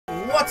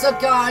What's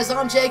up, guys?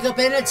 I'm Jacob,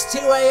 and it's 2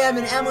 a.m.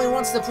 and Emily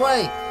wants to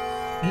play.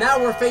 Now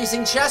we're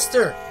facing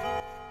Chester.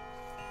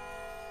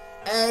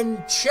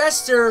 And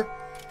Chester,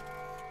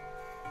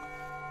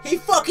 he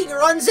fucking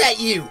runs at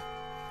you.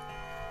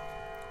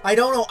 I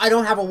don't know. I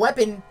don't have a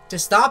weapon to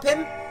stop him.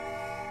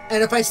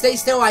 And if I stay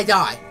still, I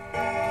die.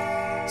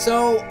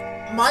 So,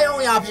 my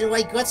only option,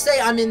 like, let's say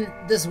I'm in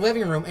this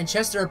living room and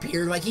Chester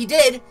appeared like he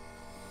did.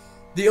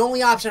 The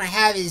only option I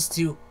have is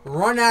to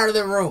run out of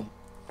the room.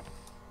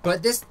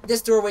 But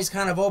this doorway's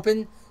kind of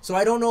open, so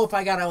I don't know if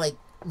I gotta, like,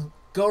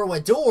 go to a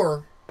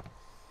door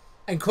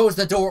and close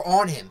the door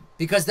on him.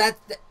 Because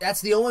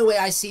that's the only way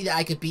I see that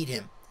I could beat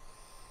him.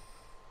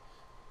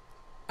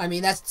 I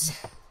mean, that's...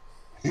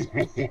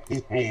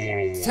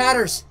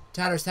 Tatters!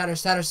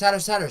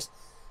 Tatters.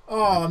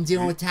 Oh, I'm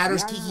dealing with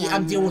Tatters, Kiki.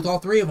 I'm dealing with all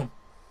three of them.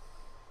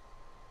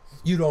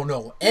 You don't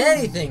know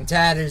anything,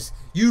 Tatters.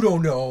 You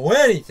don't know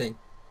anything.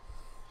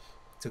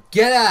 So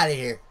get out of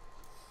here.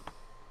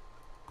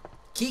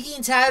 Kiki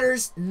and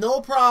Tatters,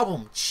 no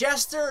problem.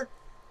 Chester,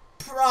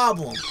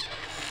 problem.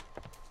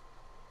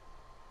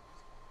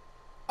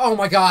 Oh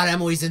my god,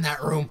 Emily's in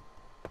that room.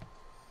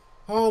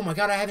 Oh my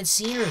god, I haven't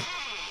seen her.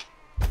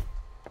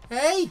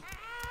 Hey!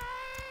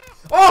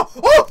 Oh,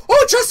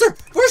 Chester!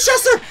 Where's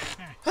Chester?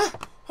 Oh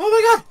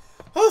my god!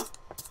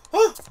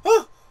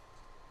 Oh!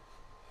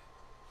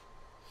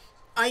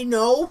 I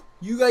know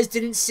you guys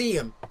didn't see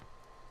him,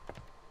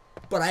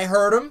 but I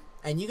heard him,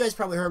 and you guys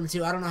probably heard him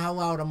too. I don't know how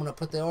loud I'm gonna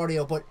put the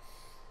audio, but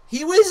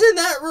he was in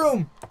that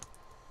room.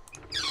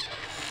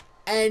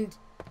 And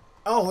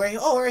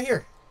right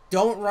here.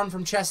 Don't run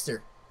from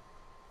Chester.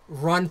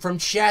 Run from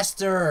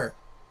Chester.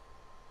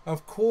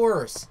 Of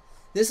course.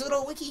 This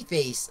little winky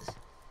face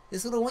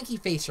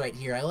right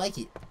here. I like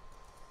it.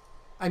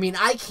 I mean,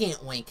 I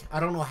can't wink.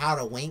 I don't know how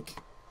to wink.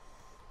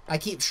 I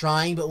keep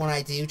trying, but when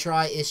I do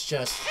try, it's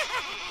just...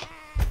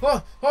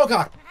 Oh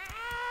god.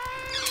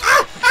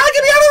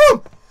 Get me out of the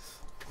room!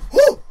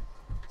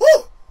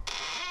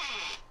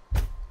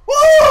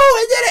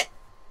 I did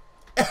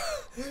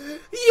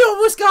it! You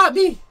almost got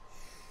me!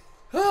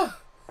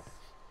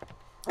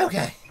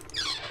 Okay,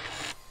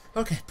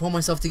 pull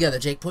myself together,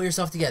 Jake. Pull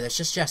yourself together. It's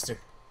just Chester.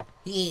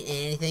 He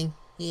ain't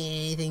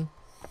anything.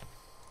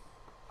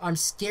 I'm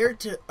scared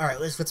to... Alright,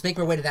 let's make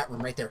our way to that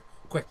room right there.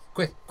 Quick.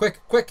 Quick,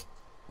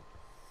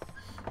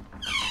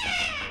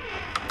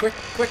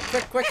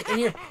 in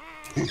here.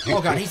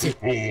 Oh god, he's here.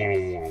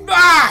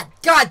 Ah!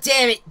 God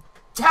damn it!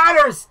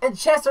 Tatters and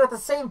Chester at the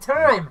same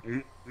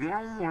time!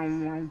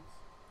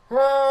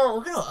 Oh,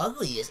 look at how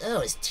ugly he is. Oh,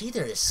 his teeth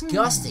are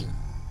disgusting.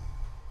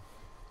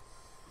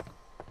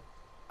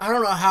 I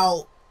don't know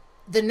how...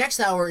 The next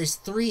hour is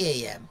 3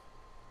 a.m.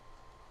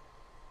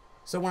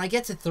 So when I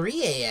get to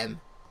 3 a.m.,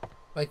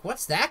 like,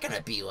 what's that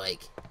gonna be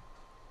like?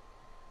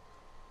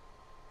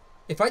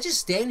 If I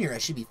just stand here, I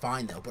should be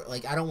fine, though. But,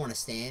 like, I don't want to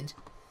stand.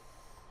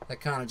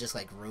 That kind of just,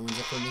 like, ruins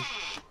it for me.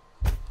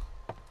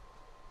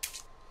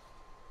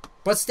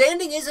 But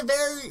standing is a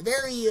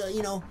very,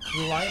 you know,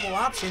 reliable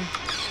option.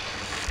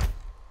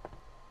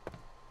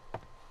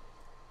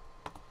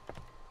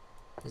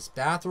 This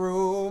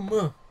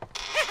bathroom.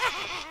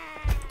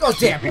 Oh,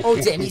 damn,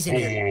 he's in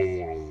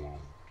here.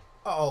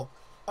 Uh-oh.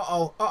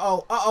 Oh!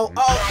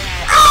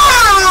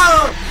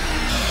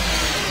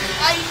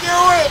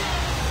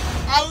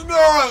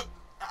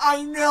 I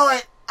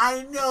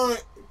knew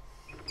it!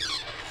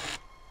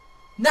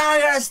 Now I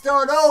gotta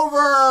start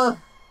over!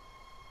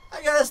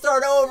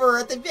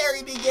 At the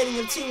very beginning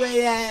of 2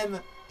 a.m.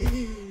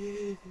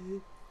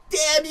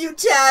 Damn you,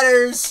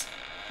 Tatters!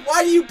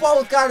 Why do you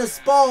both gotta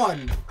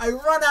spawn? I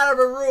run out of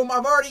a room,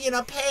 I'm already in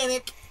a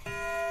panic.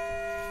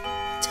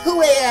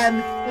 2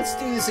 a.m. Let's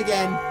do this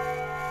again.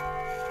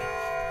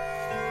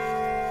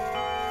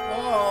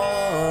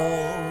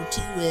 Oh,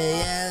 2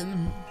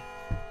 a.m.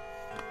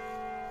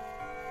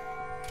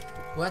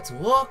 Let's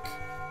look.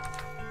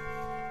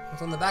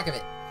 What's on the back of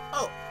it?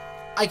 Oh,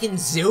 I can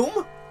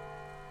zoom?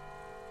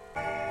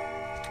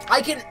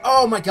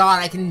 Oh my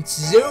god, I can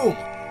zoom.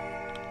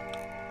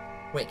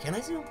 Wait, can I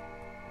zoom?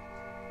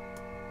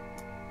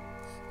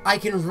 I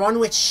can run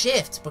with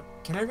shift, but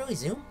can I really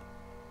zoom?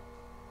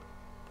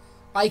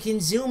 I can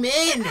zoom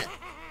in.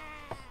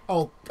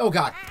 Oh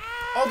god.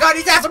 Oh god,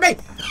 he's after me.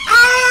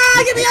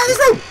 Ah, get me out of this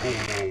room.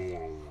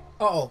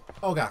 Oh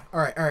god.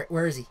 All right,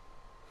 where is he?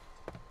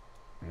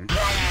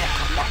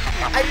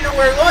 I didn't know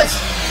where it was.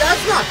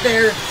 That's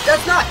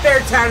not fair,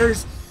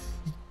 Tatters.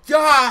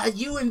 God,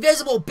 you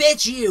invisible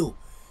bitch, you.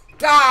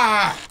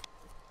 God.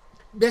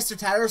 Mr.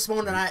 Tatters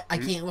spawned and I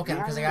can't look at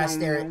him because I gotta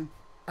stare at...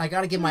 I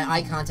gotta give my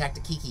eye contact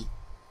to Kiki.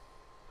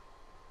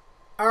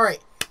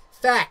 Alright.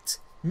 Fact.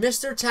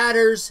 Mr.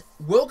 Tatters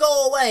will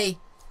go away.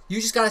 You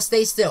just gotta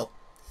stay still.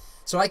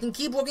 So I can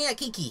keep looking at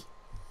Kiki.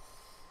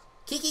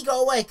 Kiki,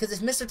 go away, because if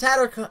Mr.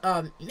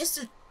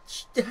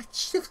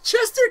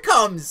 Chester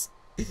comes.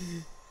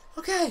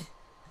 Okay.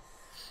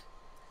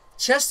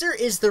 Chester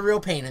is the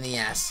real pain in the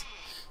ass.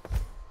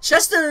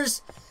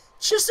 Chester's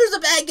a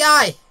bad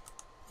guy.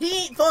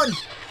 He ain't fun.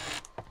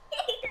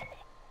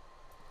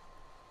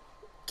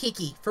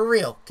 Kiki, for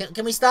real.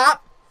 Can we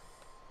stop?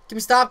 Can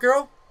we stop,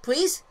 girl?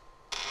 Please?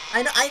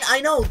 I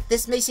know.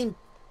 This may seem...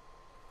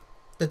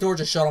 The door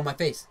just shut on my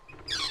face.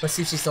 Let's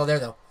see if she's still there,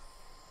 though.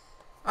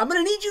 I'm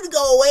gonna need you to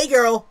go away,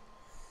 girl.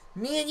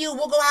 Me and you,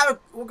 we'll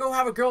go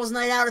have a girls'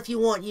 night out if you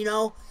want, you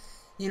know?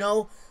 You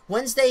know,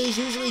 Wednesday is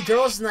usually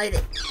girls' night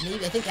at...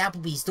 Maybe, I think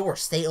Applebee's doors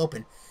stay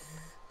open.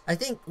 I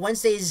think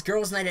Wednesday is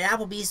girls' night at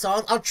Applebee's,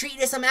 so I'll treat you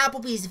to some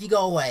Applebee's if you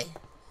go away.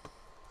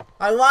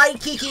 I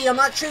lied, Kiki. I'm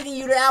not treating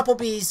you to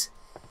Applebee's.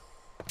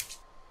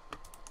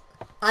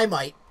 I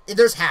might.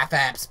 There's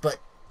half-apps, but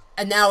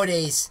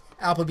nowadays,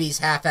 Applebee's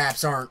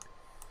half-apps aren't,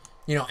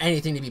 you know,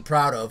 anything to be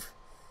proud of.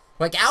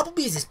 Like,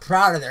 Applebee's is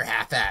proud of their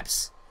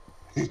half-apps.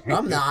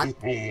 I'm not.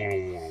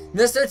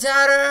 Mr.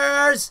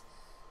 Tatters!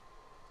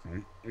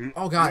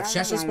 Oh, God.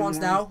 Chester spawns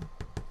now.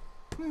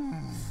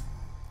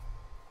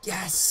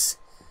 Yes!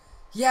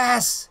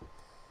 Yes!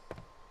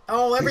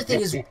 Oh, everything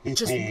is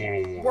just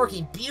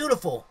working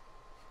beautiful.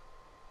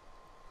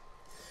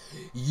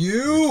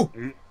 You!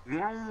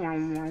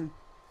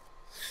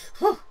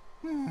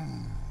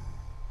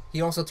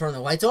 He also turned the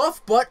lights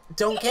off, but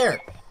don't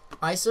care.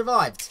 I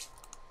survived.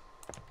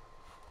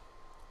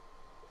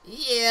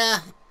 Yeah.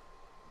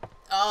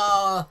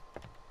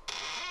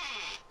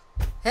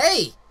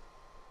 Hey!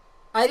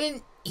 I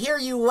didn't hear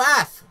you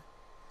laugh.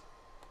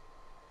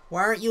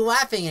 Why aren't you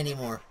laughing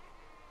anymore?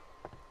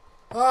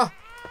 Oh,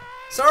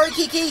 sorry,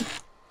 Kiki.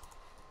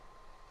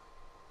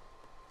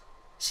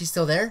 She's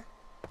still there?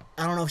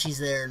 I don't know if she's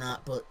there or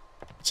not, but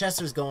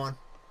Chester's gone.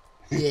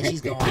 Yeah,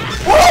 she's gone.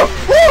 Woo!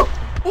 Woo!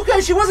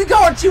 Okay, she wasn't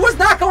going. She was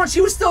not going.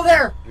 She was still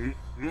there.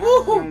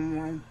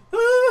 Woo!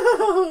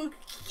 Ooh,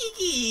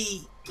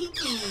 Kiki.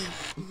 Kiki.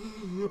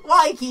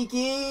 Why,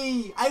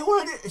 Kiki? I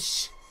wanted to...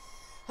 Shh.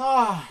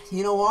 Ah,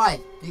 you know why?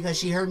 Because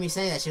she heard me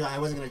say that I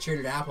wasn't going to treat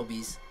her to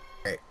Applebee's.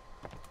 All right.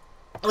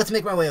 Let's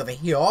make my way over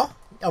here.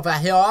 Over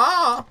here.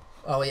 Oh,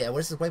 yeah. What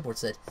does the whiteboard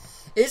say?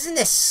 Isn't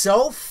this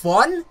so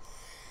fun?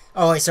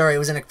 Oh, wait, sorry. It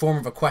was in a form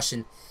of a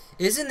question.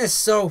 Isn't this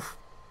so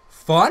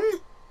fun?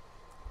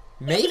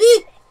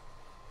 Maybe?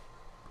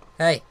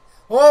 Hey.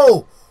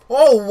 Oh.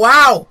 Oh,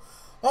 wow.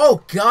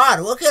 Oh,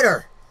 God. Look at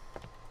her.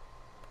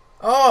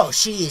 Oh,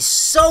 she is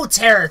so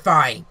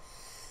terrifying.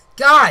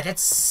 God,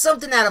 that's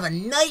something out of a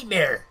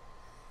nightmare.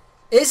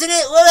 Isn't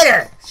it? Look at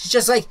her.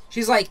 She's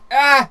like,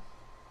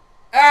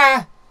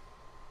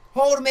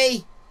 hold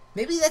me.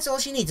 Maybe that's all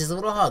she needs is a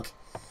little hug.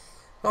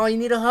 Oh, you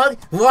need a hug?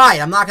 Why?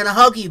 I'm not going to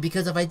hug you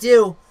because if I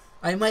do,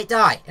 I might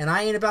die. And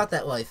I ain't about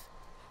that life.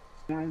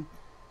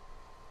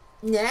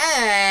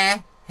 Nah.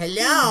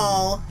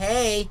 Hello.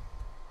 Hey.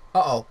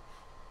 Uh-oh.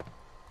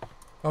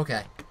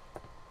 Okay.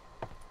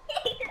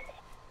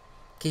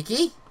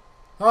 Kiki?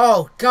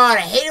 Oh, God,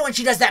 I hate it when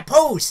she does that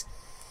pose.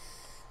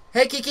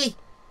 Hey, Kiki.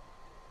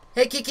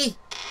 Hey, Kiki.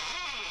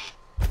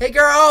 Hey,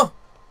 girl.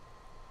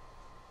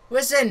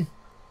 Listen.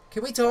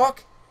 Can we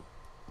talk?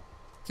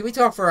 Can we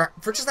talk for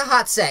just a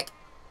hot sec?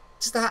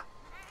 Just a hot...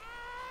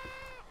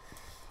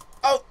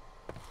 Oh.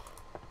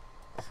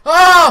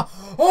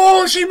 Oh!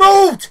 Oh, she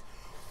moved!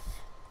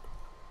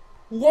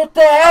 What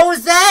the hell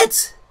is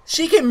that?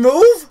 She can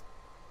move?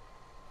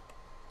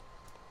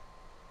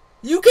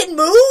 You can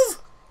move?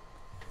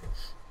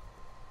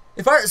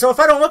 So if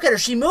I don't look at her,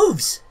 she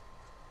moves.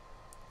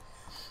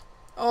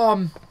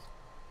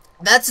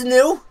 That's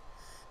new.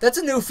 That's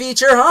a new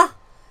feature, huh?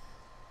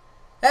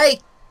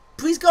 Hey,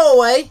 please go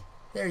away.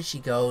 There she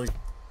goes.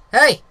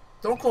 Hey,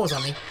 don't close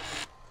on me.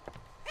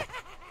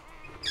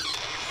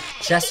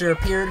 Chester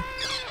appeared.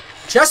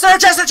 Chester,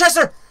 Chester,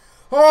 Chester!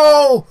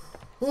 Oh,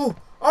 oh,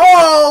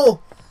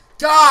 oh!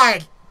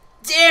 God,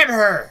 damn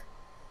her!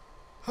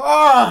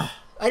 Oh,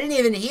 I didn't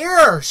even hear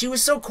her. She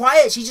was so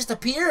quiet. She just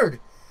appeared.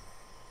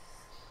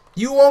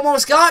 You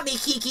almost got me,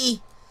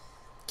 Kiki.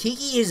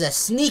 Kiki is a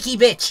sneaky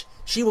bitch.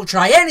 She will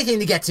try anything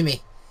to get to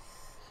me.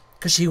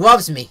 Because she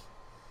loves me.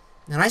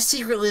 And I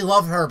secretly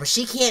love her, but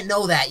she can't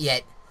know that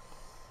yet.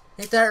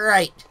 Ain't that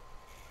right?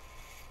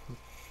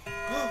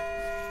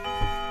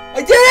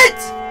 I did it!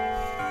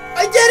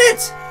 I did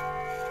it!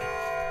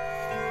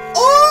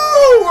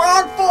 Oh, we're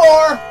on 4!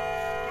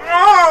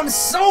 Oh, I'm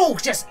so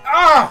just...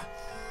 I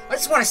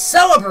just want to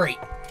celebrate.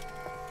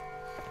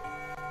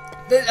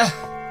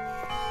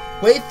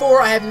 Wave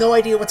 4, I have no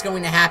idea what's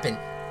going to happen.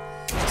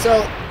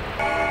 So...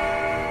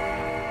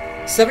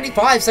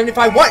 75?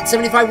 75 what?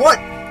 75 what?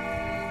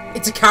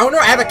 It's a counter?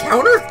 I have a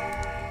counter?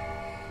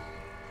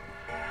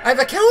 I have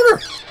a counter!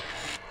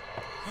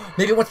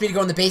 Maybe it wants me to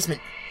go in the basement.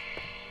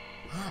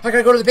 I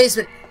gotta go to the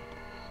basement.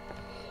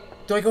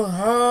 Do I go?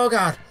 Oh,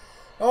 God.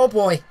 Oh,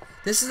 boy.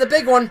 This is a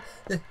big one.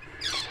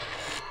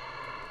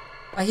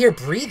 I hear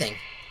breathing.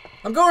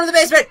 I'm going to the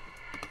basement.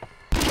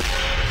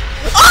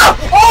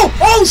 Oh! Oh!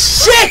 Oh,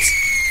 shit!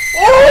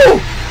 Oh!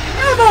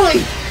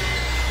 Emily!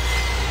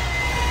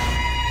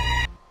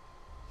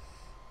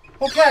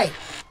 Okay.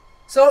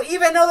 So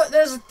even though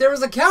there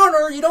was a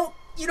counter, you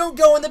don't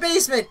go in the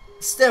basement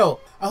still.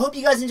 I hope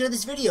you guys enjoyed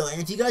this video,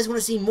 and if you guys want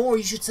to see more,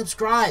 you should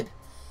subscribe.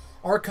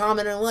 or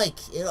comment and like.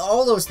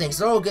 All those things.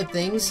 They're all good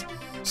things.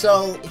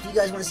 So, if you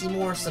guys want to see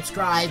more,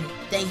 subscribe.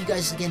 Thank you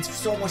guys again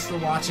so much for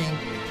watching,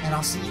 and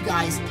I'll see you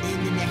guys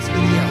in the next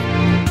video.